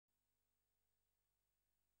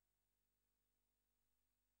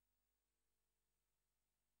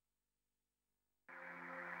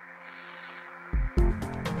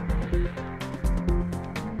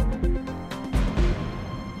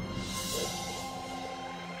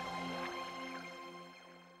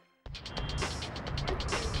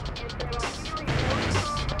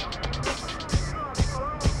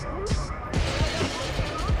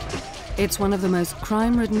It's one of the most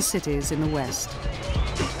crime-ridden cities in the West.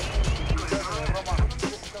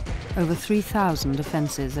 Over 3,000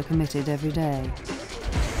 offences are committed every day.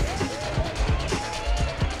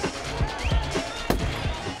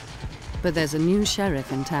 But there's a new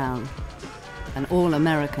sheriff in town, an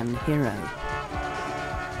all-American hero.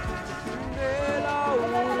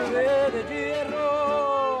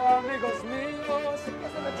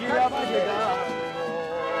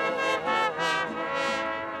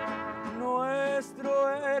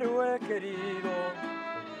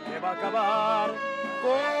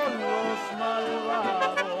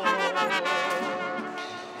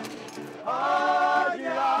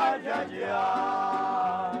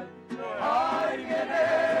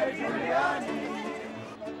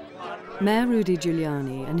 Mayor Rudy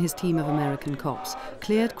Giuliani and his team of American cops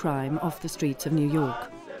cleared crime off the streets of New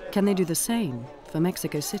York. Can they do the same for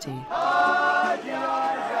Mexico City?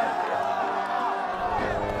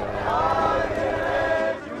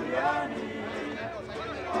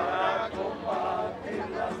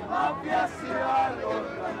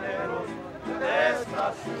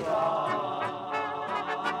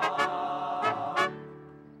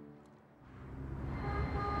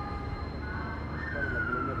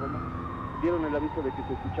 Dieron el aviso de que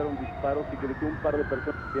se escucharon disparos y que de que un par de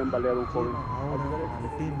personas habían baleado a un joven. Ahora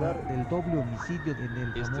al tema del doble homicidio en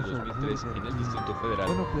el Este 2003 en el Distrito Federal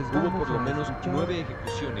pues hubo por lo menos 9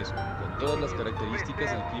 ejecuciones con todas las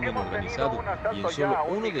características del crimen organizado y en solo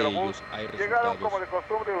uno de ellos hay resultados. Como de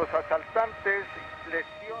costumbre, los asaltantes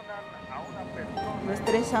lesionan a una persona. Me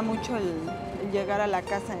estresa mucho el llegar a la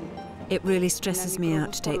casa. It really stresses me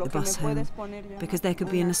out to take the bus home because there could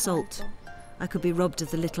be an assault. I could be robbed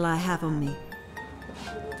of the little I have on me.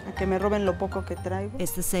 A que me roben lo poco que traigo.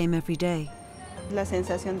 It's the same every day. La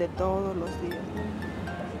sensación de todos los días.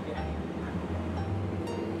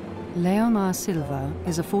 Leomar Silva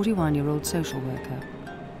is a 41-year-old social worker.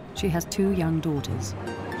 She has 2 young daughters.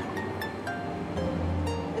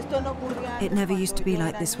 It never used to be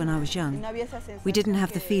like this when I was young. We didn't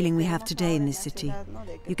have the feeling we have today in this city.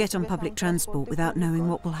 You get on public transport without knowing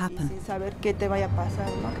what will happen.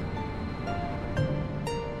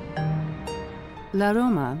 La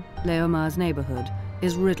Roma, Leomar's neighborhood,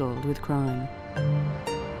 is riddled with crime.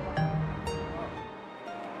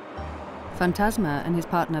 Fantasma and his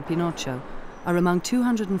partner Pinocho are among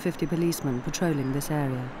 250 policemen patrolling this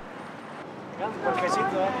area.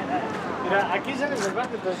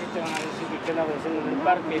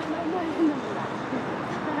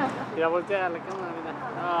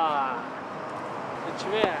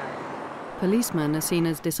 Policemen are seen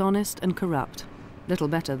as dishonest and corrupt, little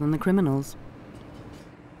better than the criminals.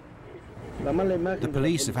 The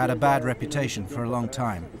police have had a bad reputation for a long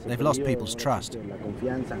time. They've lost people's trust.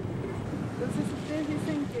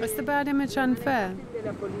 Is the bad image unfair?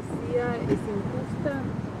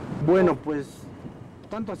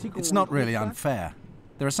 It's not really unfair.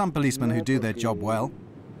 There are some policemen who do their job well,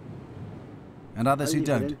 and others who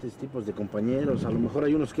don't.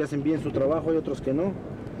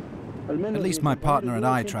 At least my partner and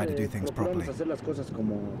I try to do things properly.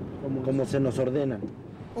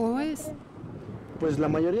 Always?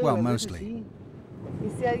 Well, mostly.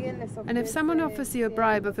 And if someone offers you a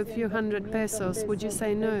bribe of a few hundred pesos, would you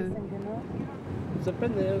say no?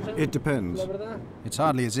 It depends. It's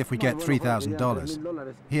hardly as if we get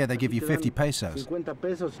 $3,000. Here they give you 50 pesos.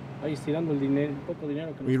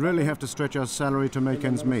 We really have to stretch our salary to make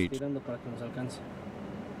ends meet.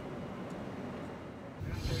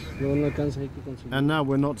 And now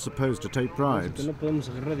we're not supposed to take bribes.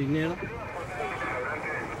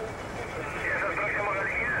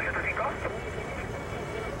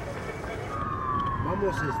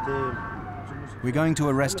 We're going to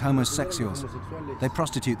arrest homosexuals. They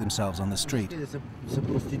prostitute themselves on the street.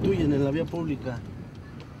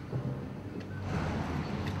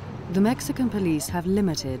 The Mexican police have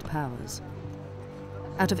limited powers.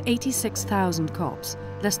 Out of 86,000 cops,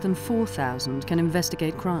 less than 4,000 can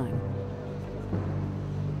investigate crime.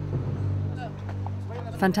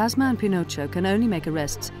 Fantasma and Pinocho can only make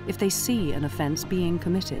arrests if they see an offense being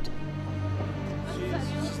committed.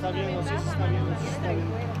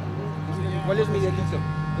 ¿Cuál es mi delito?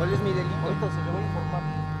 ¿Cuál es mi delito? Ahorita se le voy a informar.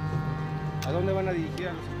 ¿A dónde van a dirigir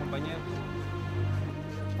a los compañeros?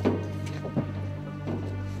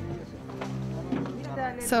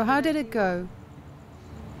 So how did it go?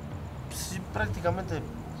 Sí, prácticamente.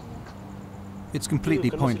 It's completely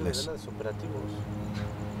pointless.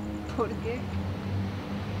 ¿Por qué?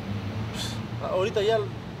 Ahorita ya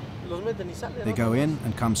los meten y salen. They go in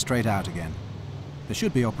and come straight out again. There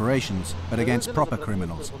should be operations, but against proper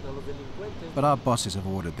criminals. But our bosses have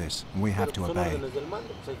ordered this, and we have to obey.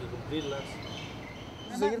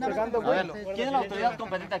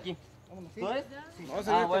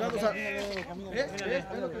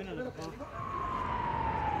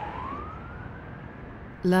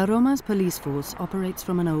 La Roma's police force operates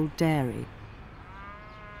from an old dairy.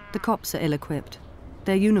 The cops are ill-equipped.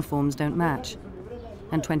 Their uniforms don't match,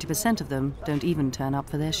 and 20% of them don't even turn up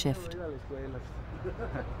for their shift.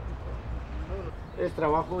 Es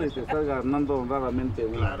trabajo y te estás ganando honradamente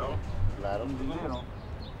un dinero.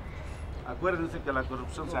 Acuérdense que la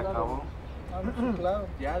corrupción se acabó.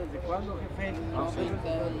 ¿Ya desde cuándo, jefe? No sé.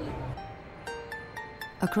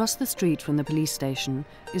 Across the street from the police station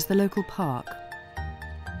is the local park.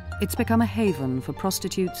 It's become a haven for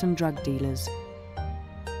prostitutes and drug dealers,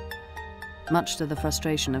 much to the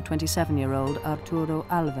frustration of 27-year-old Arturo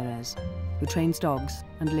Alvarez, who trains dogs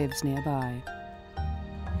and lives nearby.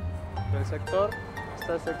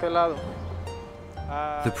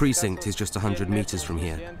 The precinct is just 100 meters from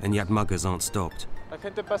here, and yet muggers aren't stopped.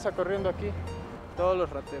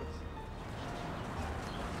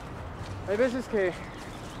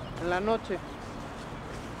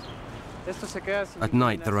 At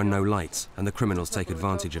night, there are no lights, and the criminals take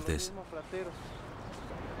advantage of this.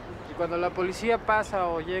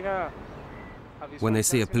 When they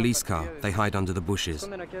see a police car, they hide under the bushes.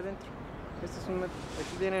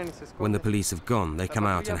 When the police have gone, they come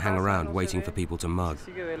out and hang around waiting for people to mug.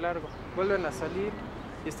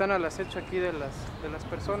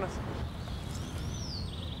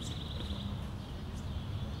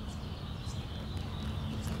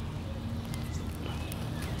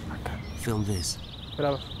 Film this.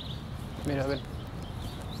 Bravo. Mira, ven.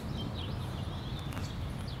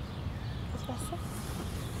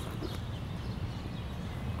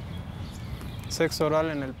 Sexo oral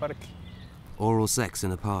en el parque. Oral sex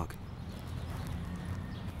in the park.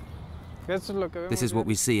 This is what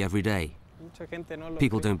we see every day.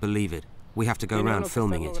 People don't believe it. We have to go around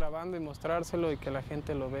filming it.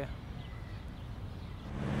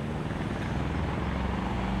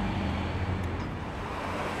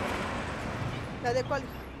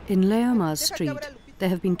 In Leomar's street, there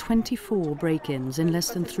have been 24 break-ins in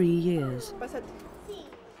less than 3 years.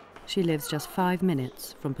 She lives just 5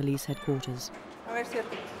 minutes from police headquarters.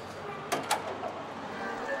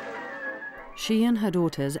 She and her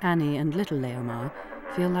daughters, Annie and little Leomar,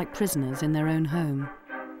 feel like prisoners in their own home.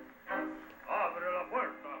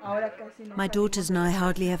 My daughters and I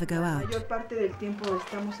hardly ever go out.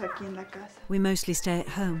 We mostly stay at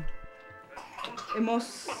home.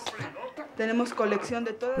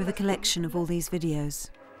 With a collection of all these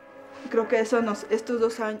videos.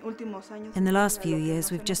 In the last few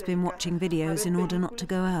years, we've just been watching videos in order not to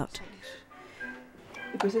go out.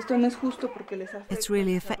 It's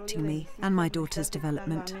really affecting me and my daughter's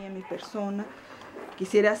development.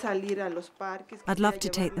 I'd love to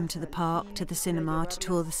take them to the park, to the cinema, to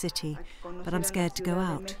tour the city, but I'm scared to go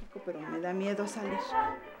out.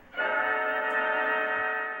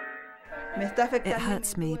 It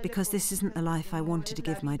hurts me because this isn't the life I wanted to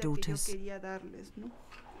give my daughters.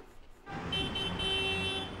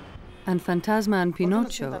 And Fantasma and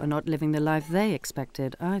Pinocho are not living the life they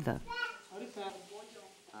expected either.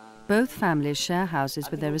 Both families share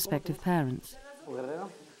houses with their respective parents.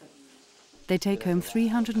 They take home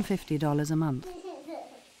 $350 a month.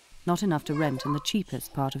 Not enough to rent in the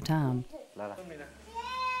cheapest part of town.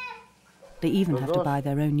 They even have to buy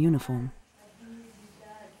their own uniform.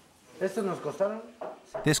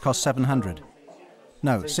 This cost 700.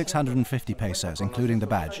 No, 650 pesos, including the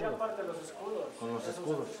badge.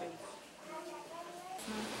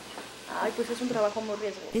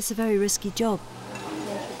 It's a very risky job.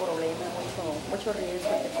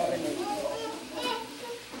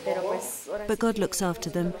 But God looks after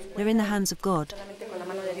them. They're in the hands of God.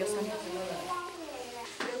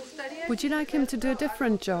 Would you like him to do a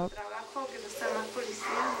different job?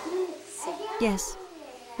 Yes.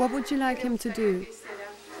 What would you like him to do?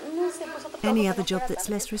 Any other job that's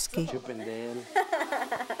less risky.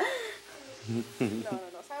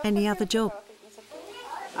 Any other job.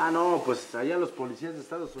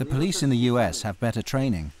 The police in the US have better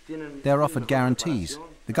training. They're offered guarantees.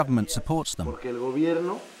 The government supports them.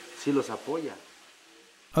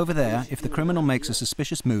 Over there, if the criminal makes a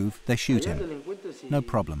suspicious move, they shoot him. No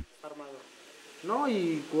problem.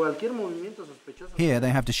 Here, they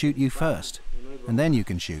have to shoot you first, and then you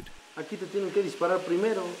can shoot.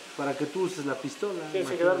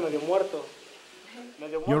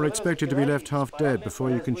 You're expected to be left half dead before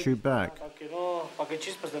you can shoot back.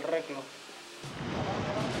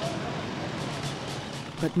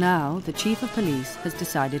 But now the chief of police has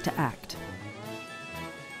decided to act.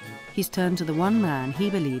 He's turned to the one man he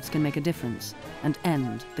believes can make a difference and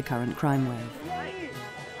end the current crime wave.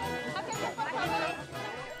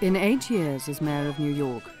 In 8 years as mayor of New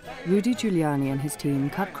York, Rudy Giuliani and his team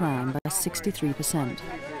cut crime by 63%.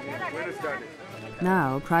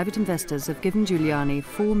 Now, private investors have given Giuliani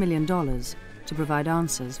 $4 million to provide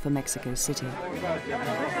answers for Mexico City.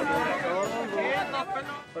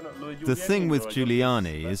 The thing with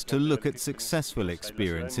Giuliani is to look at successful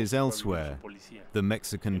experiences elsewhere. The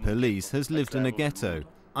Mexican police has lived in a ghetto,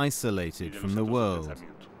 isolated from the world.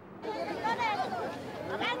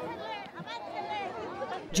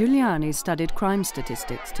 Giuliani studied crime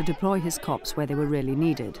statistics to deploy his cops where they were really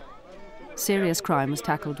needed. Serious crime was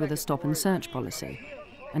tackled with a stop-and-search policy,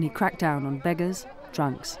 and he cracked down on beggars,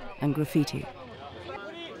 drunks, and graffiti.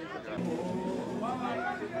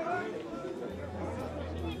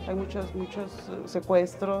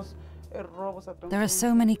 There are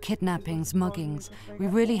so many kidnappings, muggings. We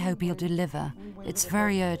really hope he'll deliver. It's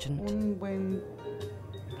very urgent.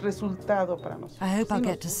 I hope I'll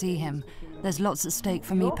get to see him. There's lots at stake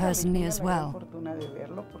for me personally as well.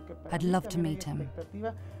 I'd love to meet him.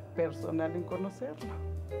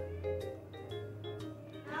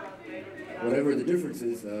 Whatever the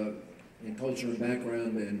differences in culture and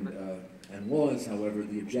background and laws, however,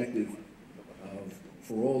 the objective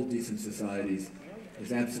for all decent societies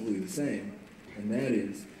is absolutely the same, and that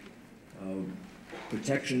is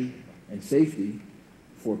protection and safety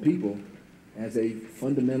for people as a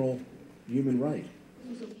fundamental human right.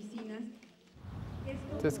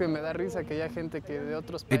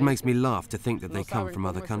 It makes me laugh to think that they come from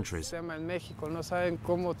other countries.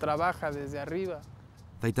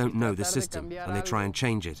 They don't know the system, and they try and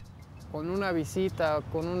change it.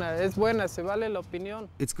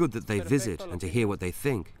 It's good that they visit and to hear what they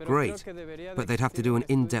think, great, but they'd have to do an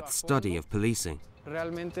in-depth study of policing.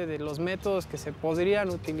 Bernard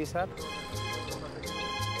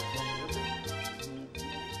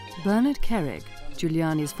Kerrig,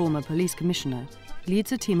 Giuliani's former police commissioner,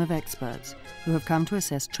 leads a team of experts who have come to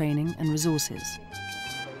assess training and resources.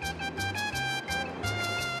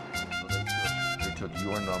 We took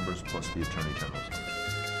your numbers plus the Attorney General's.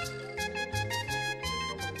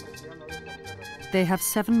 They have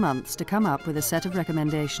 7 months to come up with a set of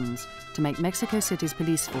recommendations to make Mexico City's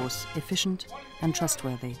police force efficient and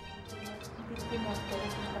trustworthy.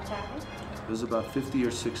 There's about 50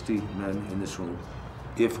 or 60 men in this room.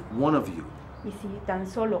 If one of you y si tan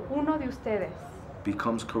solo uno de ustedes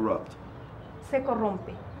becomes corrupt, se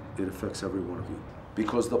corrompe, it affects every one of you.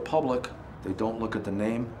 Because the public, they don't look at the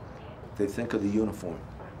name, they think of the uniform.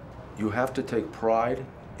 You have to take pride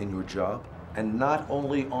in your job, and not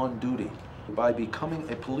only on duty. By becoming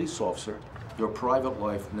a police officer, your private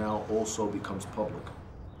life now also becomes public.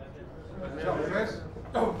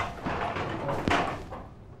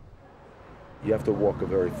 You have to walk a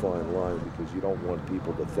very fine line because you don't want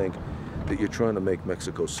people to think that you're trying to make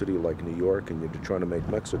Mexico City like New York and you're trying to make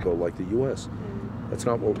Mexico like the U.S. That's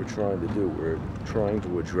not what we're trying to do. We're trying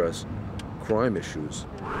to address crime issues.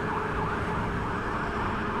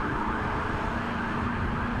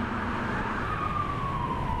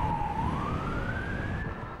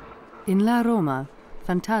 In La Roma,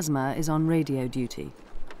 Fantasma is on radio duty.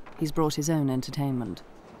 He's brought his own entertainment.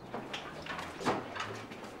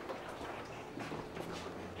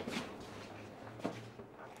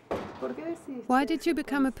 Why did you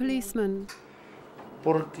become a policeman?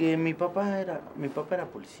 Porque mi papá era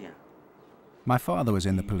policía. My father was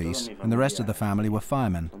in the police, and the rest of the family were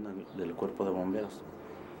firemen. Del cuerpo de bomberos.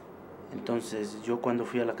 Entonces, yo cuando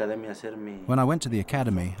fui a la academia a hacer mi... When I went to the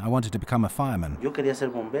academy, I wanted to become a fireman. Yo quería ser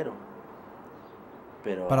bombero.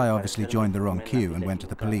 But I obviously joined the wrong queue and went to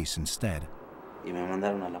the police instead. Y me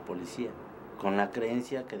mandaron a la policía, con la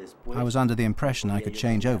creencia que después... I was under the impression I could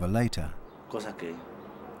change over later. Cosa que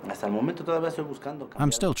hasta el momento todavía estoy buscando.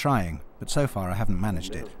 I'm still trying, but so far I haven't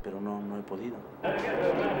managed it. Pero no he podido.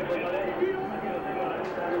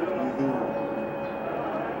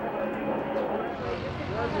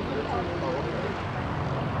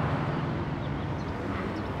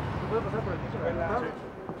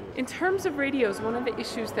 In terms of radios, one of the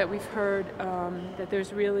issues that we've heard that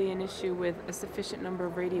there's really an issue with a sufficient number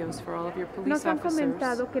of radios for all of your police Nos han officers.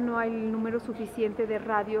 comentado que no hay el número suficiente de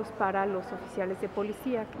radios para los oficiales de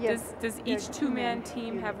policía. Does each two-man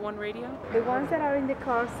team have one radio? The ones that are in the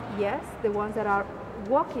cars, yes. The ones that are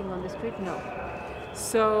walking on the street, no.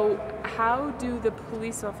 So how do the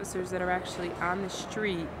police officers that are actually on the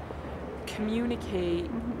street communicate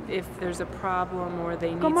if there's a problem or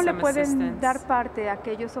they need ¿Cómo le some pueden assistance? dar parte a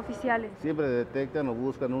aquellos oficiales? Siempre detectan o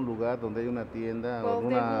buscan un lugar donde hay una tienda o Well, they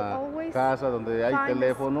will una always casa donde hay find a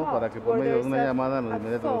teléfono spot para que por where medio de there's una a llamada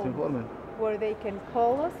inmediatamente nos phone informen. where they can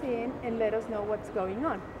call us in and let us know what's going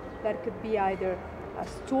on. That could be either a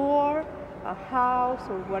store, a house,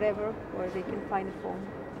 or whatever, where they can find a phone.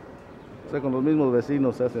 O sea, con los mismos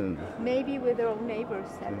vecinos hacen. Maybe with their own neighbors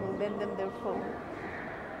that will lend them their phone.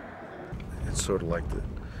 It's sort of like the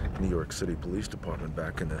New York City Police Department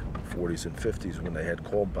back in the 40s and 50s when they had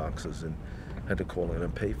call boxes and had to call in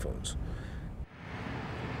on payphones.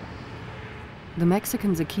 The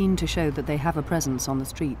Mexicans are keen to show that they have a presence on the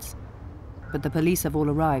streets, but the police have all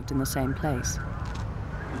arrived in the same place.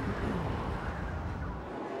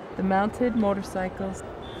 The mounted motorcycles,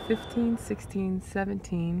 15, 16,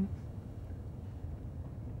 17.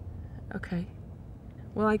 Okay.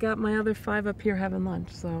 Well, I got my other 5 up here having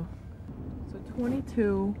lunch, so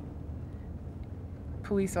 22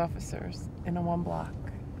 police officers in a 1-block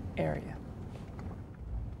area.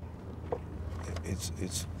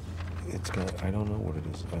 It's got, I don't know what it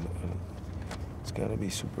is. It's got to be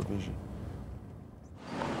supervision.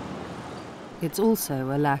 It's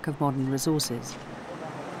also a lack of modern resources.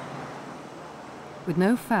 With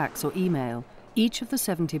no fax or email, each of the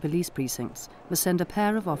 70 police precincts must send a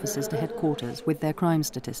pair of officers to headquarters with their crime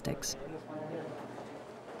statistics.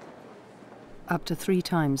 Up to 3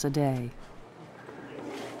 times a day.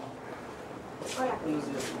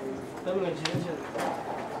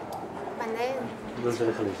 ¿Dónde se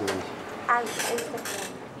deja la incidencia?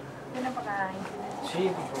 Sí,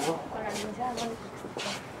 por favor.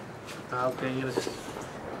 Ok, gracias.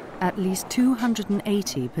 At least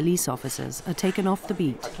 280 police officers are taken off the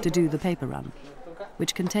beat to do the paper run,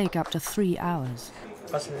 which can take up to 3 hours.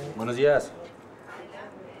 Buenos días.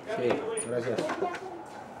 Sí, gracias.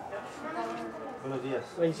 Buenos días.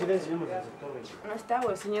 La incidencia. No está, o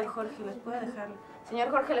el señor Jorge les puede dejar. Señor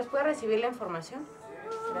Jorge, ¿les puede recibir la información?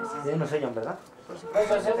 Gracias. Ya nos sellan, ¿verdad? Por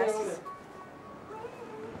supuesto, gracias.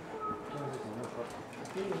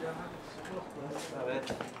 A ver,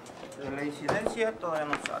 de la incidencia todavía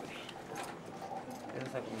no sale.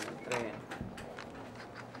 Es aquí, entregan.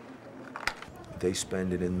 They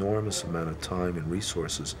spend an enormous amount of time and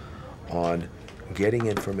resources on getting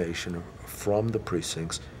information from the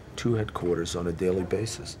precincts to headquarters on a daily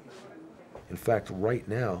basis. In fact, right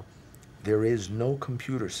now, there is no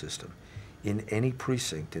computer system in any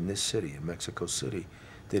precinct in this city, in Mexico City,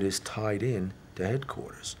 that is tied in to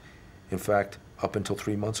headquarters. In fact, up until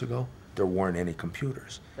 3 months ago, there weren't any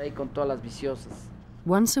computers.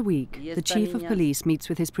 Once a week, the chief of police meets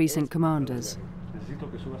with his precinct commanders.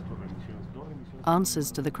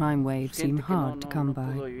 Answers to the crime wave seem hard to come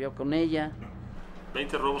by.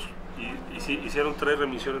 20 robos y hicieron 3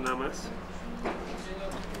 remisiones nada más.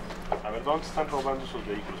 A ver, ¿dónde están robando sus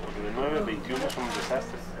vehículos? Porque de 9 a 21 son un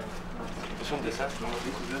desastre. Es un desastre,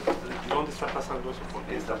 ¿no? ¿Dónde está pasando eso?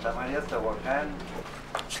 Porque en Santa María, Tehuacán.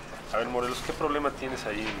 A ver, Morelos, ¿qué problema tienes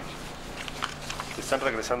ahí? ¿Están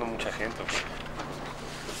regresando mucha gente o qué?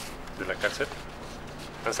 ¿De la cárcel?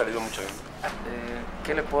 ¿Han salido mucha gente?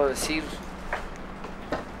 ¿Qué le puedo decir?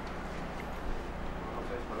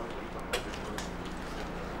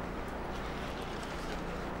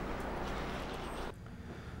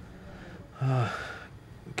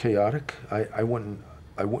 Chaotic? I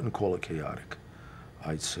wouldn't call it chaotic.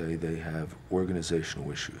 I'd say they have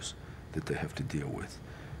organizational issues that they have to deal with.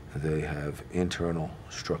 They have internal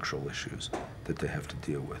structural issues that they have to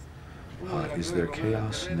deal with. Is there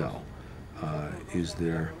chaos? No. Is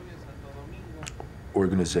there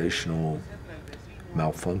organizational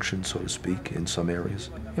malfunction, so to speak, in some areas?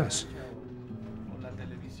 Yes.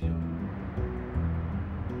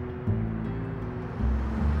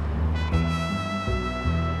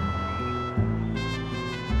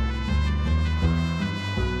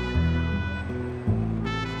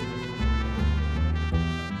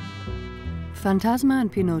 Fantasma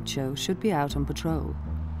and Pinocho should be out on patrol,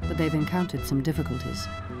 but they've encountered some difficulties.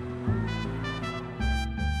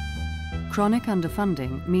 Chronic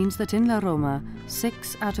underfunding means that in La Roma,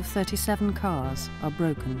 6 out of 37 cars are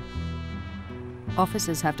broken.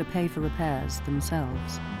 Officers have to pay for repairs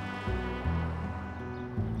themselves.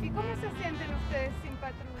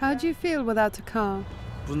 How do you feel without a car?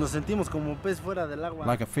 Pues nos sentimos como pez fuera del agua.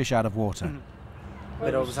 Like a fish out of water.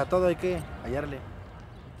 Pero pues a todo hay que hallarle.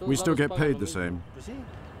 We still get paid the same.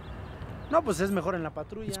 No, pues es mejor en la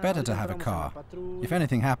patrulla. It's better to have a car. If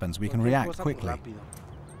anything happens, we can react quickly.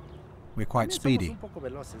 We're quite speedy. Un poco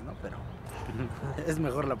veloces, ¿no? Pero es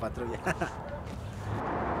mejor la patrulla.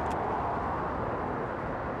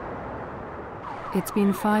 It's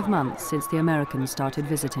been 5 months since the Americans started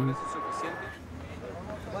visiting.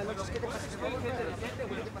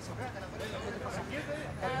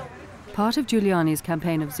 Part of Giuliani's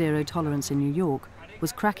campaign of zero tolerance in New York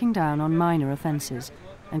was cracking down on minor offences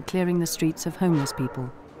and clearing the streets of homeless people.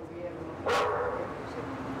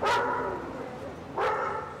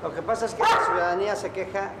 Lo que pasa es que la ciudadanía se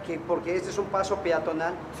queja que porque este es un paso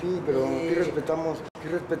peatonal. Sí, pero aquí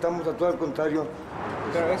respetamos a todo al contrario.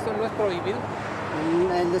 Pero esto no es prohibido.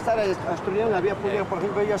 El de estar obstruyendo la vía pública, por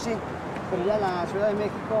ejemplo, ellos sí. Pero ya la Ciudad de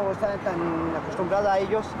México está tan acostumbrada a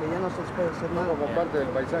ellos que ya no se les puede hacer nada. Como parte del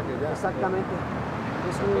paisaje, ya. Exactamente.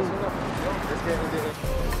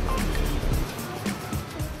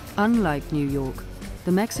 Unlike New York,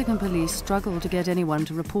 the Mexican police struggle to get anyone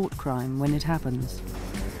to report crime when it happens.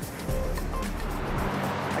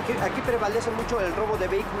 Aquí prevalece mucho el robo de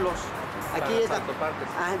vehículos. Aquí es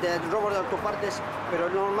el robo de autopartes, pero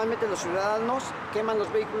normalmente los ciudadanos queman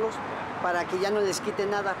los vehículos para que ya no les quite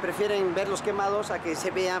nada. Prefieren verlos quemados a que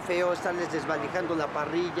se vean feo, estarles desvalijando la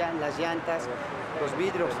parrilla, las llantas, los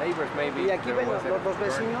vidrios. Y aquí ven los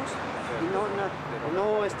vecinos y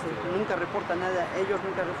nunca reportan nada. Ellos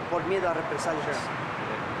nunca, por miedo a represalias.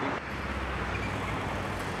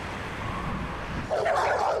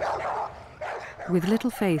 With little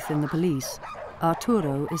faith in the police,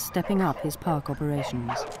 Arturo is stepping up his park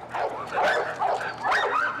operations.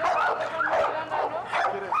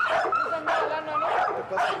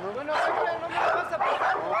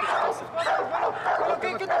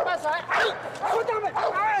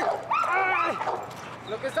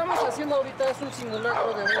 Lo que estamos haciendo ahorita es un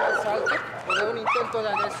simulacro de un asalto o de un intento de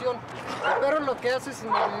agresión. El perro lo que hace es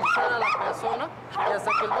inmovilizar a la persona y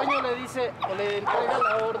hasta que el dueño le dice o le entrega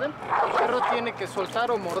la orden, el perro tiene que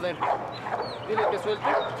soltar o morder. Dile que suelte,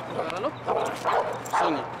 agárralo.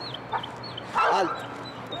 Sonia. Alto.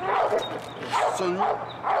 Sonia.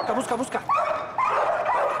 Busca.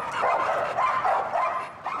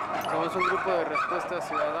 Somos un grupo de respuesta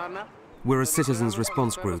ciudadana. We're a citizens'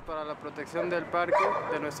 response group.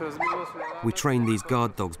 We train these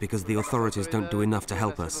guard dogs because the authorities don't do enough to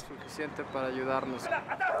help us.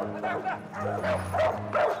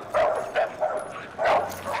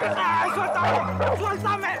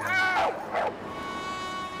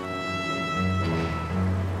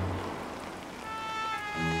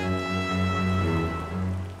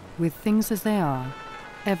 With things as they are,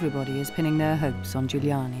 everybody is pinning their hopes on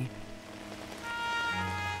Giuliani.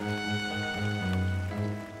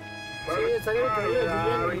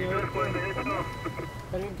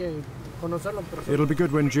 It'll be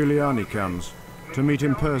good when Giuliani comes, to meet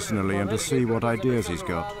him personally and to see what ideas he's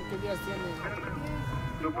got.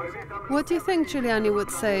 What do you think Giuliani would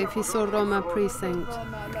say if he saw Roma precinct?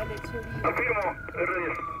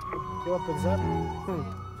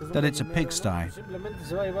 That it's a pigsty.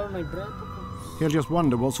 He'll just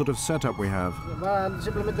wonder what sort of setup we have.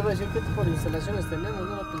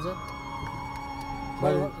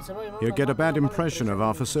 He'll get a bad impression of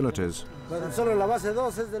our facilities.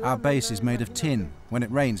 Our base is made of tin. When it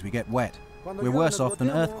rains, we get wet. We're worse off than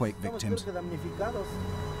earthquake victims.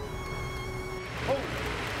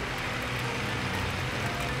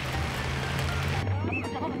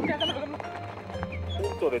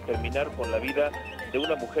 Punto de terminar con la vida de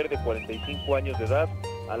una mujer de 45 años de edad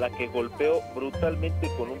a la que golpeó brutalmente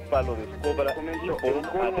con un palo de escoba y por un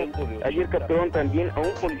adejo de... Ayer capturaron también a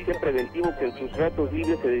un policía preventivo que en sus ratos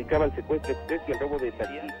libres se dedicaba al secuestro express y al robo de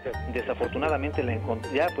taxistas. Desafortunadamente la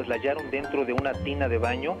hallaron dentro de una tina de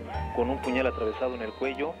baño con un puñal atravesado en el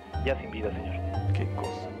cuello, ya sin vida, señor. Qué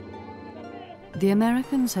cosa. The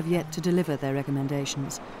Americans have yet to deliver their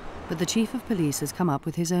recommendations, but the chief of police has come up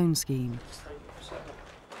with his own scheme.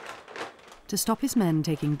 To stop his men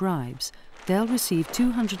taking bribes, they'll receive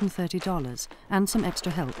 $230 and some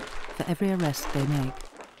extra help for every arrest they make.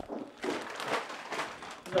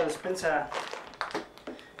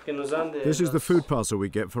 This is the food parcel we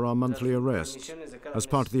get for our monthly arrests, as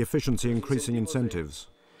part of the efficiency-increasing incentives.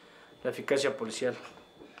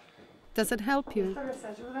 Does it help you?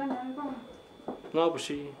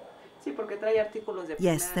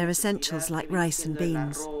 Yes, they're essentials like rice and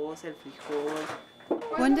beans.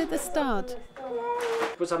 When did this start?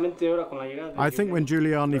 I think when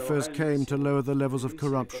Giuliani first came to lower the levels of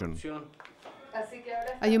corruption.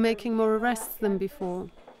 Are you making more arrests than before?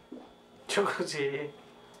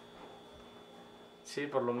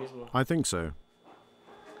 I think so.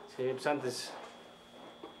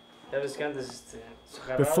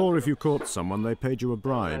 Before, if you caught someone, they paid you a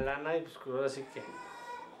bribe.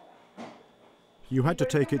 You had to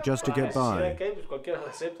take it just to get by.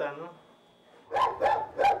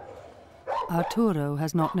 Arturo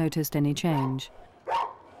has not noticed any change.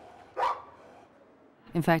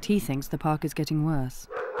 In fact, he thinks the park is getting worse.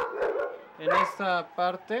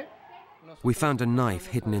 We found a knife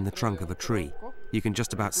hidden in the trunk of a tree. You can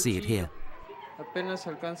just about see it here.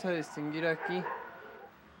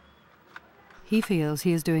 He feels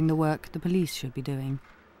he is doing the work the police should be doing.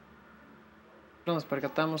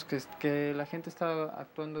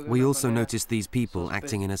 We also noticed these people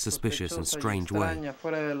acting in a suspicious and strange way.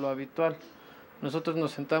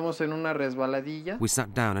 We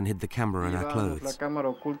sat down and hid the camera in our clothes.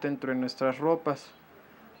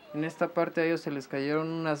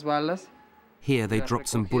 Here they dropped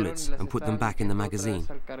some bullets and put them back in the magazine.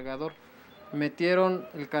 They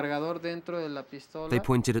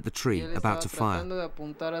pointed at the tree, about to fire.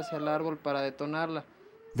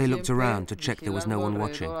 They looked around to check there was no one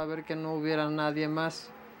watching.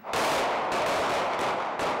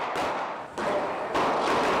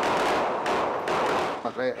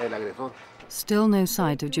 Still no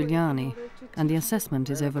sight of Giuliani, and the assessment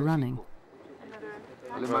is overrunning.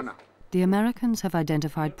 The Americans have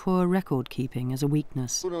identified poor record keeping as a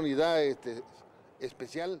weakness.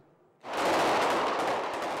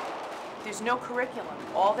 There's no curriculum.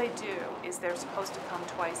 All they do is they're supposed to come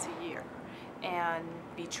twice a year and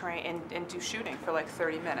be trained and do shooting for like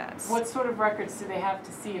 30 minutes. What sort of records do they have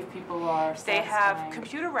to see if people are satisfying? They have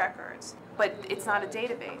computer records, but it's not a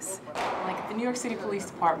database. Like at the New York City Police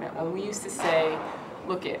Department, when we used to say,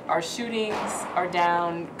 look, our shootings are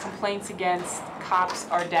down, complaints against cops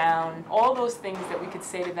are down, all those things that we could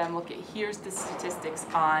say to them, look, here's the statistics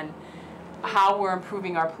on how we're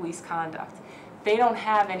improving our police conduct. They don't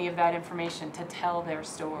have any of that information to tell their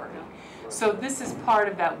story. So this is part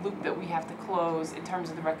of that loop that we have to close in terms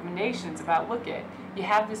of the recommendations about, look, you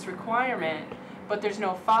have this requirement, but there's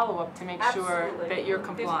no follow-up to make sure that you're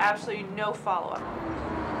compliant. There's absolutely no follow-up.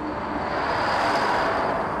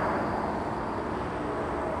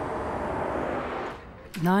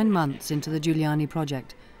 Nine months into the Giuliani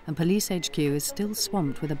project, and Police HQ is still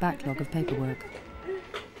swamped with a backlog of paperwork.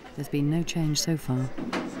 There's been no change so far.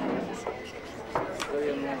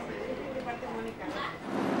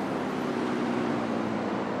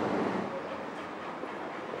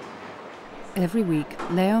 Every week,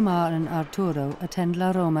 Leomar and Arturo attend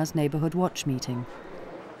La Roma's neighborhood watch meeting.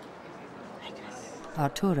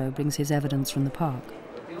 Arturo brings his evidence from the park.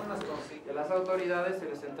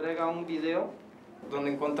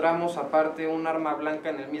 Donde encontramos aparte un arma blanca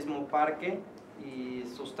en el mismo parque y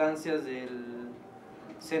sustancias del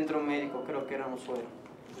centro médico, creo que eran un suero.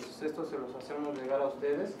 Entonces esto se los hacemos llegar a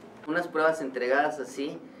ustedes. Unas pruebas entregadas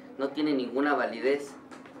así no tienen ninguna validez.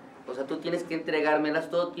 O sea, tú tienes que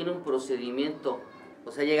entregármelas, todo tiene un procedimiento.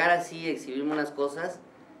 O sea, llegar así y exhibirme unas cosas,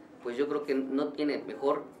 pues yo creo que no tiene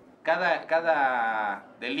mejor. Cada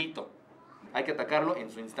delito hay que atacarlo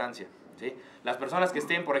en su instancia. ¿Sí? Las personas que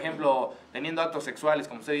estén, por ejemplo, teniendo actos sexuales,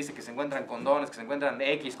 como usted dice, que se encuentran condones, que se encuentran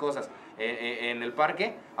X cosas en el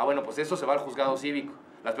parque, bueno, pues eso se va al juzgado cívico.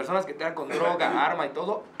 Las personas que tengan con droga, arma y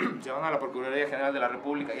todo, se van a la Procuraduría General de la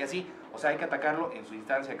República y así. O sea, hay que atacarlo en su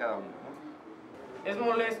instancia cada uno, ¿no? Es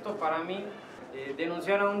molesto para mí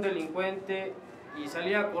denunciar a un delincuente y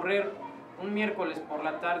salir a correr un miércoles por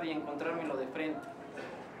la tarde y encontrármelo de frente.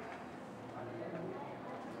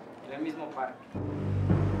 En el mismo parque.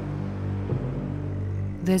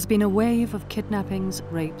 There's been a wave of kidnappings,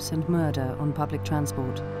 rapes and murder on public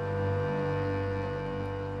transport.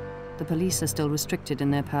 The police are still restricted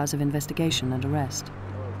in their powers of investigation and arrest.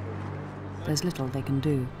 There's little they can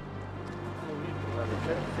do.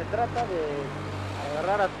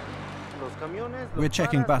 We're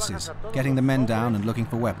checking buses, getting the men down and looking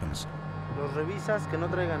for weapons.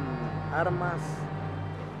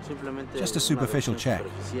 Just a superficial check.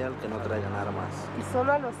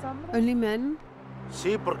 Only men?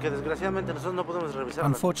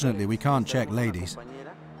 Unfortunately, we can't check ladies.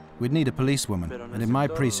 We'd need a policewoman, and in my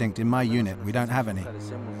precinct, in my unit, we don't have any.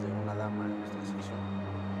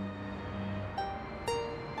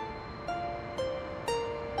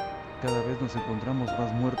 Cada vez nos encontramos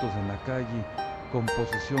más muertos en la calle, con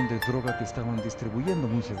posesión de droga que estaban distribuyendo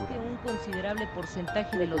muy seguro. Un considerable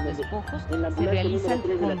porcentaje de los despojos se realizan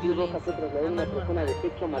con violencia. Una persona de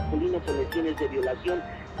sexo masculino con lesiones de violación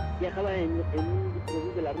viajaba en un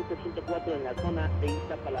bus de la ruta 104 en la zona de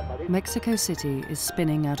Iztapalapa. Mexico City is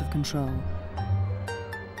spinning out of control.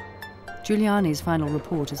 Giuliani's final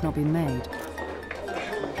report has not been made.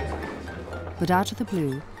 But out of the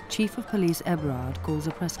blue, Chief of Police Ebrard calls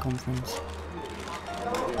a press conference.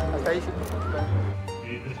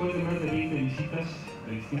 Después de más de 20 visitas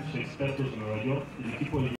de distintos expertos en Nueva York, el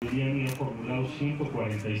equipo de Giuliani ha formulado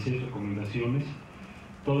 146 recomendaciones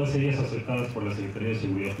todas ellas aceptadas por la Secretaría de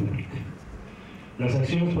Seguridad Pública. Las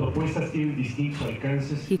acciones propuestas tienen distintos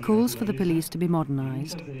alcances. He calls for the police to be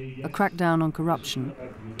modernized, a crackdown on corruption,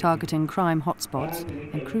 targeting crime hotspots,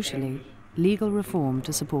 and crucially, legal reform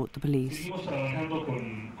to support the police.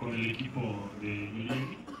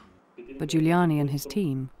 But Giuliani and his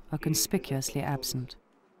team are conspicuously absent.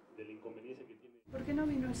 ¿Por qué no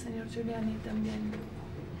vino el señor Giuliani también?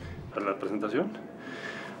 ¿Para la presentación?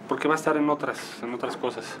 Porque va a estar en otras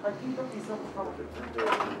cosas.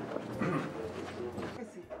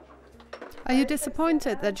 Are you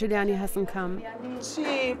disappointed that Giuliani hasn't come?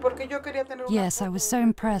 Yes, I was so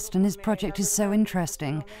impressed, and his project is so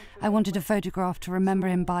interesting. I wanted a photograph to remember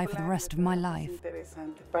him by for the rest of my life.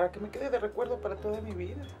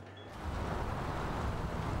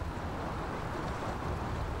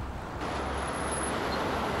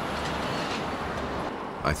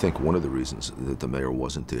 I think one of the reasons that the mayor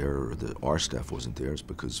wasn't there or that our staff wasn't there is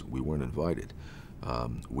because we weren't invited.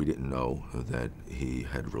 We didn't know that he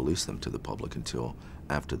had released them to the public until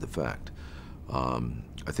after the fact.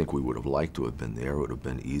 I think we would have liked to have been there. It would have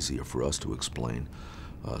been easier for us to explain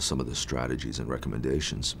some of the strategies and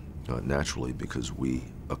recommendations, naturally, because we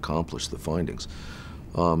accomplished the findings.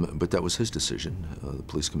 But that was his decision, the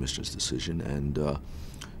police commissioner's decision, and,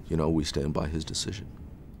 you know, we stand by his decision.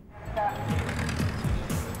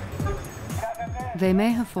 They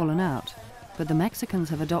may have fallen out, but the Mexicans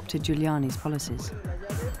have adopted Giuliani's policies.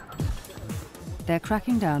 They're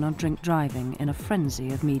cracking down on drink driving in a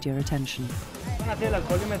frenzy of media attention. Y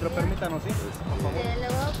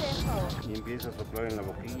empieza a soplar en la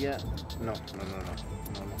boquilla. No.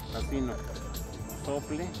 Así no.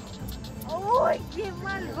 Sople. ¡Uy, qué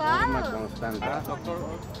malvado!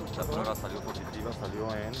 La prueba salió positiva,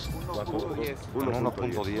 salió en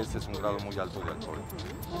 1.10, es un grado muy alto de alcohol.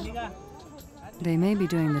 They may be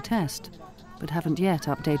doing the test, but haven't yet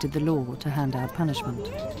updated the law to hand out punishment.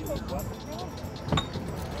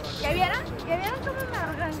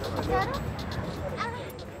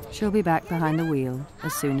 She'll be back behind the wheel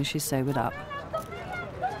as soon as she's sobered up.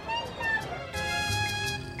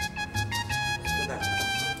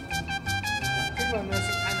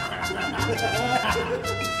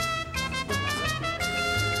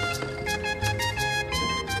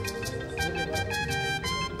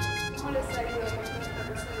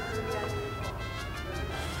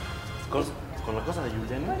 ¿Con la cosa de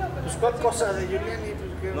Giuliani? Pues ¿cuál cosa de Giuliani?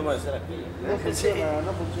 Pues, no va a ser aquí. No funciona.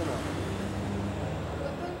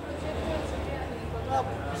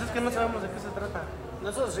 Pues es que no sabemos de qué se trata.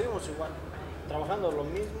 Nosotros seguimos igual, trabajando lo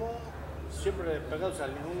mismo, siempre pegados a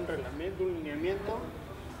un reglamento, un lineamiento.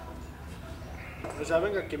 O sea,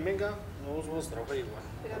 venga quien venga, nos vamos a trabajar igual.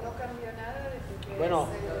 Pero no cambió nada desde que bueno,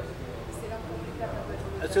 se hicieron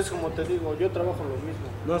públicas. Eso es como te digo, yo trabajo lo mismo.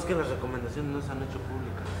 No, es que las recomendaciones no se han hecho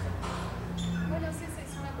públicas. Bueno, sí se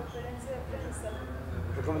hizo una conferencia de prensa.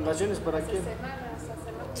 ¿Recomendaciones para quién? Hace semanas,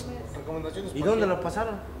 hace más de un mes. ¿Recomendaciones ¿Y dónde lo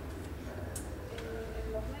pasaron? En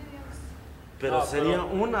los medios. Pero sería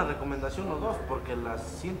una recomendación o dos, porque las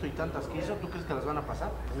ciento y tantas que hizo, ¿tú crees que las van a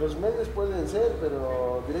pasar? Los medios pueden ser,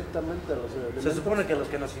 pero directamente a los elementos. Se supone que los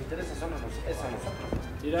que nos interesa son a nosotros.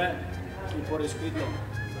 Mira, y por escrito.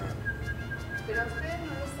 Pero a ustedes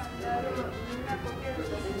no les han dado ninguna copia del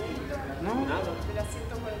documento. No, nada. De las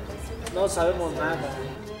 147. No sabemos nada.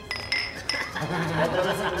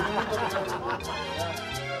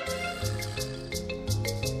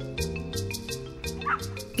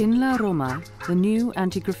 In La Roma, the new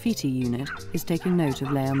anti-graffiti unit is taking note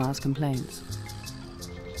of Leomar's complaints.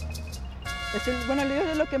 Bueno, yo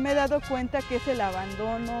de lo que me he dado cuenta que es el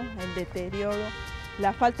abandono, el deterioro,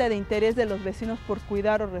 la falta de interés de los vecinos por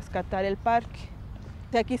cuidar o rescatar el parque.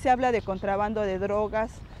 Aquí se habla de contrabando de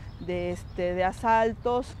drogas, de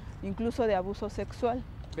asaltos, incluso de abuso sexual.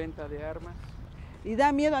 Venta de armas. Y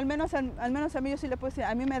da miedo, al menos a mí yo sí le puedo decir,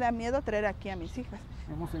 a mí me da miedo traer aquí a mis hijas.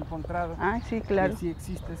 Hemos encontrado sí, claro. que sí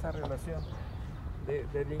existe esa relación de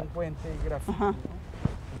delincuente y graffiti, ¿no?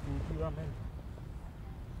 Definitivamente.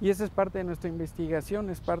 Y esa es parte de nuestra investigación,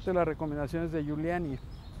 es parte de las recomendaciones de Giuliani.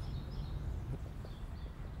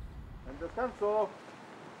 En descanso.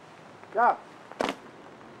 Ya.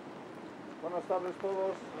 Buenas tardes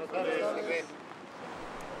todos. Buenas tardes.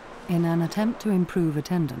 In an attempt to improve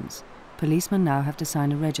attendance, policemen now have to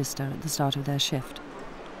sign a register at the start of their shift.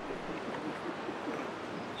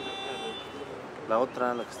 La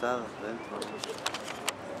otra, la que está dentro.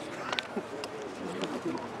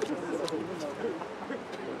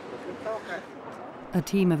 A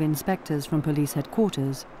team of inspectors from police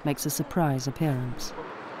headquarters makes a surprise appearance.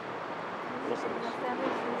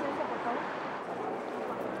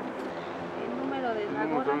 El número de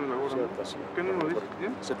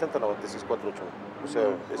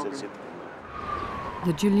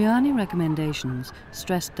The Giuliani recommendations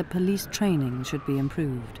stressed that police training should be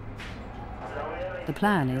improved. The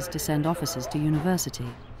plan is to send officers to university,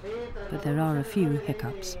 but there are a few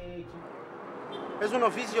hiccups. Es un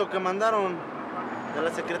oficio que mandaron de la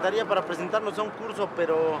Secretaría para presentarnos a un curso,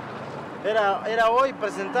 pero era hoy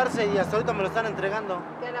presentarse y hasta ahorita me lo están entregando.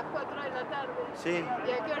 ¿De a las 4 de la tarde? Sí.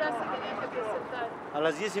 ¿Y a qué hora se tenía que presentar? A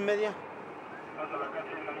las 10:30.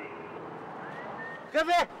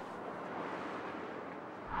 ¡Jefe!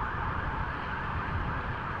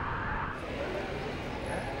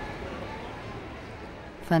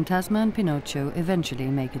 Fantasma and Pinocchio eventually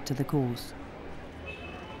make it to the course.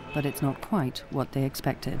 But it's not quite what they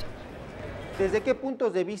expected. ¿Desde qué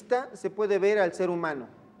puntos de vista se puede ver al ser humano?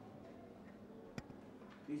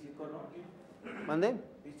 Físico, ¿no? ¿Mande?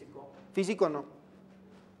 Físico. Físico no.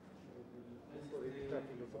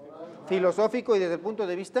 Filosófico y desde el punto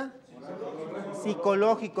de vista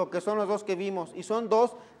psicológico, que son los dos que vimos, y son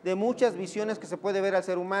dos de muchas visiones que se puede ver al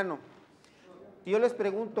ser humano. Yo les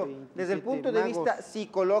pregunto, desde el punto de vista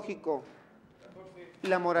psicológico,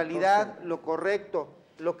 la moralidad, lo correcto,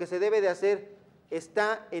 lo que se debe de hacer,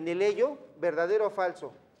 ¿está en el ello? ¿Verdadero o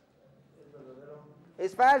falso?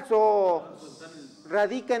 Es falso.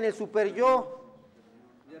 Radica en el superyo.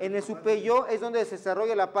 En el superyo es donde se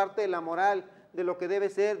desarrolla la parte de la moral, de lo que debe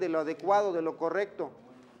ser, de lo adecuado, de lo correcto.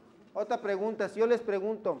 Otra pregunta, si yo les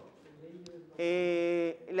pregunto,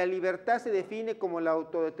 ¿la libertad se define como la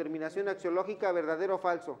autodeterminación axiológica, verdadero o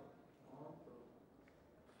falso?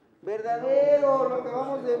 Verdadero, lo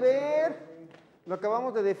acabamos de ver, lo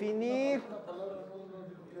acabamos de definir.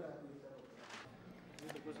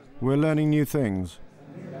 We're learning new things.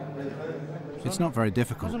 It's not very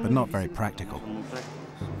difficult, but not very practical.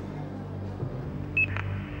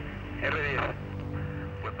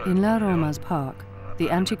 In La Roma's park,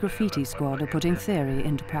 the anti-graffiti squad are putting theory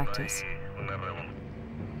into practice.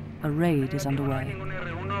 A raid is underway.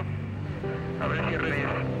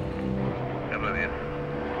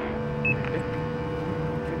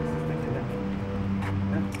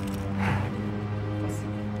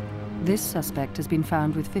 This suspect has been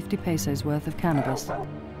found with 50 pesos worth of cannabis.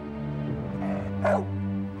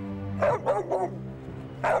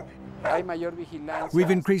 We've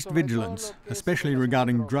increased vigilance, especially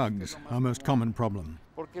regarding drugs, our most common problem.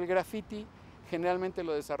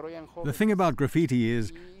 The thing about graffiti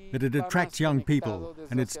is that it attracts young people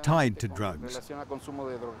and it's tied to drugs.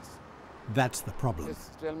 That's the problem.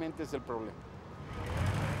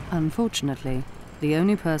 Unfortunately, the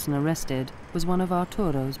only person arrested was one of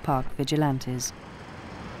Arturo's park vigilantes.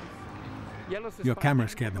 Your camera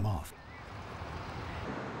scared them off.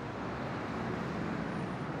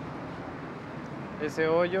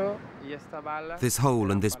 This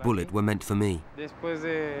hole and this bullet were meant for me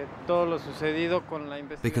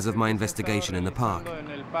because of my investigation in the park.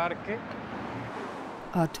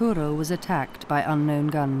 Arturo was attacked by unknown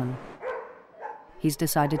gunmen. He's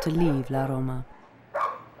decided to leave La Roma.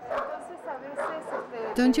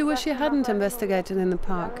 Don't you wish you hadn't investigated in the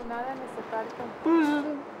park?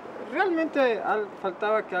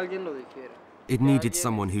 It needed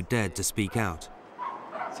someone who dared to speak out.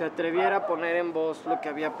 Se atreviera a poner en voz lo que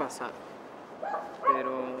había pasado.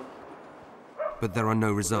 Pero But there are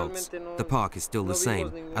no results. The park is still the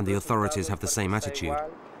same, and the authorities have the same attitude.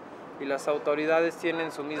 Y las autoridades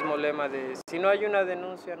tienen su mismo lema de si no hay una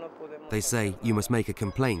denuncia no podemos. They say you must make a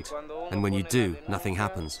complaint, and when you do, nothing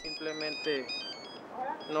happens. Simplemente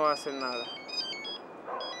no hacen nada.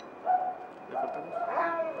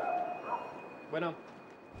 Bueno.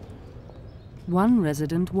 One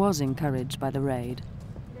resident was encouraged by the raid.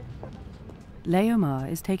 Leomar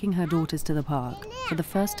is taking her daughters to the park for the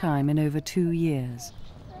first time in over 2 years.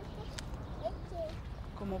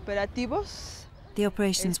 The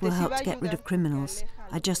operations will help to get rid of criminals.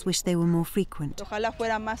 I just wish they were more frequent. Ojalá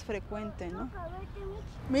fuera más frecuente, ¿no?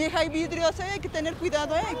 Mi hija, hay vidrios, hay que tener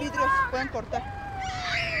cuidado, hay vidrios, pueden cortar.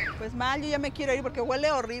 Pues mal, yo ya me quiero ir porque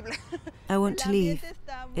huele horrible. I want to leave.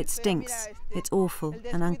 It stinks. It's awful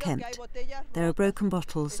and unkempt. There are broken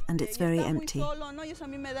bottles and it's very empty.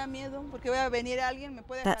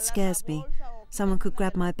 That scares me. Someone could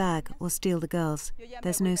grab my bag or steal the girls.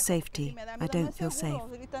 There's no safety. I don't feel safe.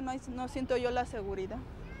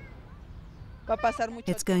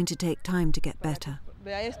 It's going to take time to get better.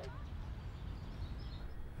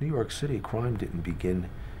 New York City, crime didn't begin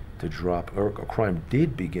to drop, or crime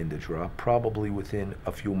did begin to drop probably within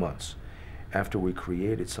a few months after we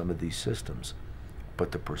created some of these systems.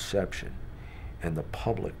 But the perception and the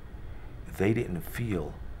public, they didn't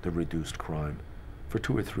feel the reduced crime for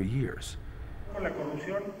 2 or 3 years.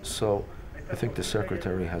 So I think the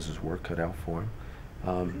secretary has his work cut out for him,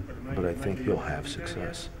 but I think he'll have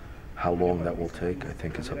success. How long that will take, I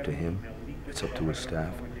think it's up to him, it's up to his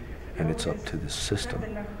staff, and it's up to the system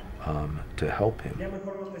to help him.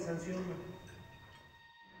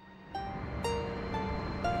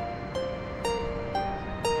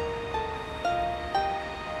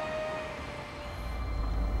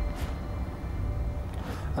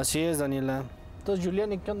 Así es, Daniela. Entonces,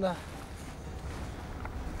 Giuliani, ¿qué onda?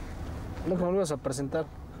 ¿No que me lo ibas a presentar?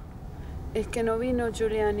 Es que no vino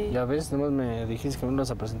Giuliani. Ya ves, nomás me dijiste que me lo ibas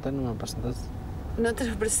a presentar y no me lo presentaste. No te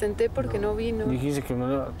lo presenté porque no vino. Dijiste que me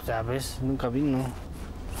lo... Ya ves, nunca vino.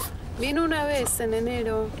 Vino una vez, en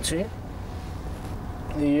enero. ¿Sí?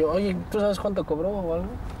 Y, oye, ¿tú sabes cuánto cobró o algo?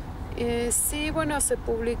 Sí, bueno, se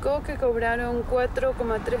publicó que cobraron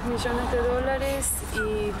 4,3 millones de dólares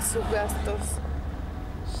y sus gastos.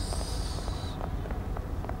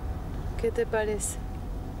 ¿Qué te parece?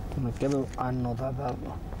 Me quedo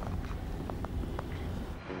anodadado.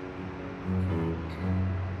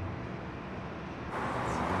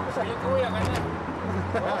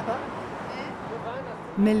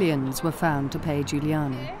 Millions were found to pay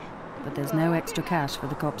Giuliani, but there's no extra cash for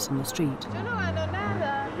the cops on the street. Yo no gano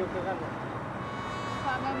nada. ¿Y yo qué gano?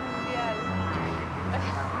 Fama mundial.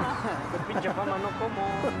 ¡Qué pinche fama no como!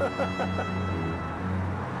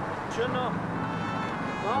 ¿Sí o no?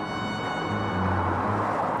 ¿No?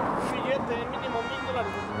 Un billete, mínimo $1,000.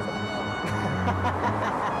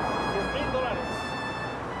 $10,000.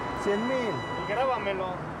 100,000. Y grábamelo. No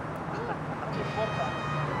importa.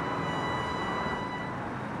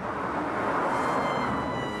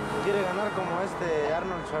 Quiere ganar como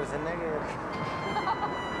Arnold Schwarzenegger.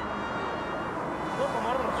 No como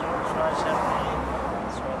Arnold Schwarzenegger.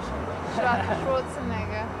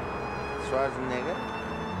 Schwarzenegger. Schwarzenegger.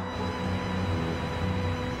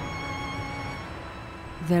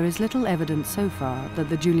 There is little evidence so far that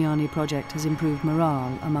the Giuliani project has improved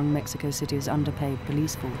morale among Mexico City's underpaid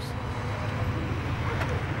police force.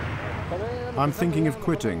 I'm thinking of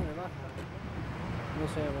quitting.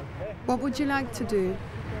 What would you like to do?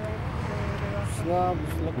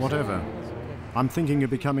 Whatever. I'm thinking of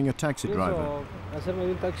becoming a taxi driver.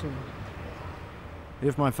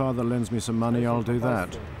 If my father lends me some money, I'll do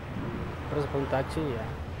that.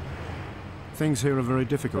 Things here are very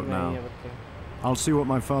difficult now. I'll see what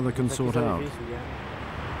my father can sort out.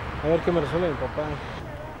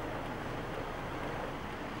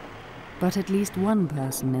 But at least one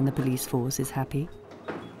person in the police force is happy.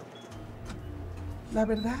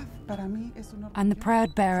 I'm the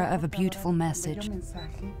proud bearer of a beautiful message.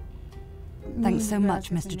 Thanks so much,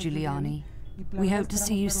 Mr. Giuliani. We hope to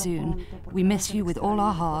see you soon. We miss you with all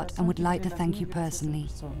our heart and would like to thank you personally.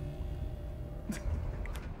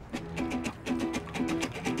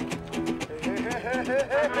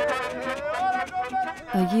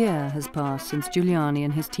 A year has passed since Giuliani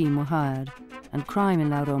and his team were hired, and crime in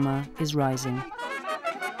La Roma is rising.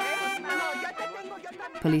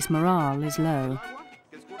 Police morale is low.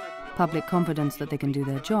 Public confidence that they can do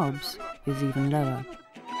their jobs is even lower.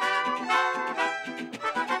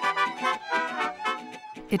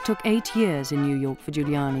 It took 8 years in New York for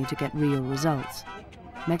Giuliani to get real results.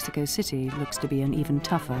 Mexico City looks to be an even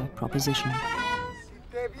tougher proposition.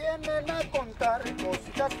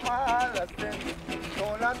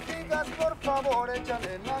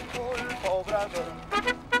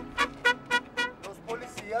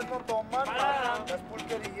 No toman más, las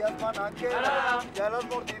pulquerías van a quedar, ya las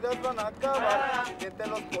mordidas van a acabar, gente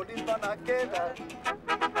los polis van a quedar.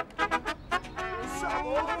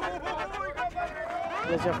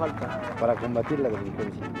 ¿Qué hacía falta? Para combatir la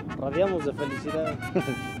delincuencia. Radiamos de felicidad.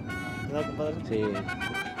 ¿Verdad, compadre? Sí.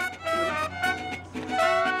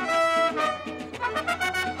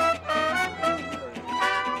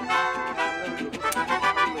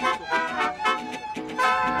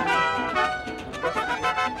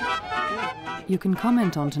 You can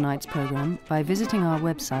comment on tonight's programme by visiting our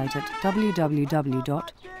website at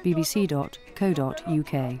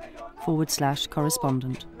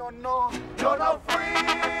www.bbc.co.uk/correspondent.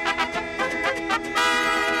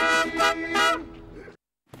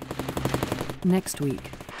 Next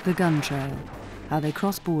week, the gun trail, how they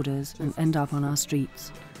cross borders and end up on our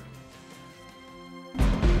streets.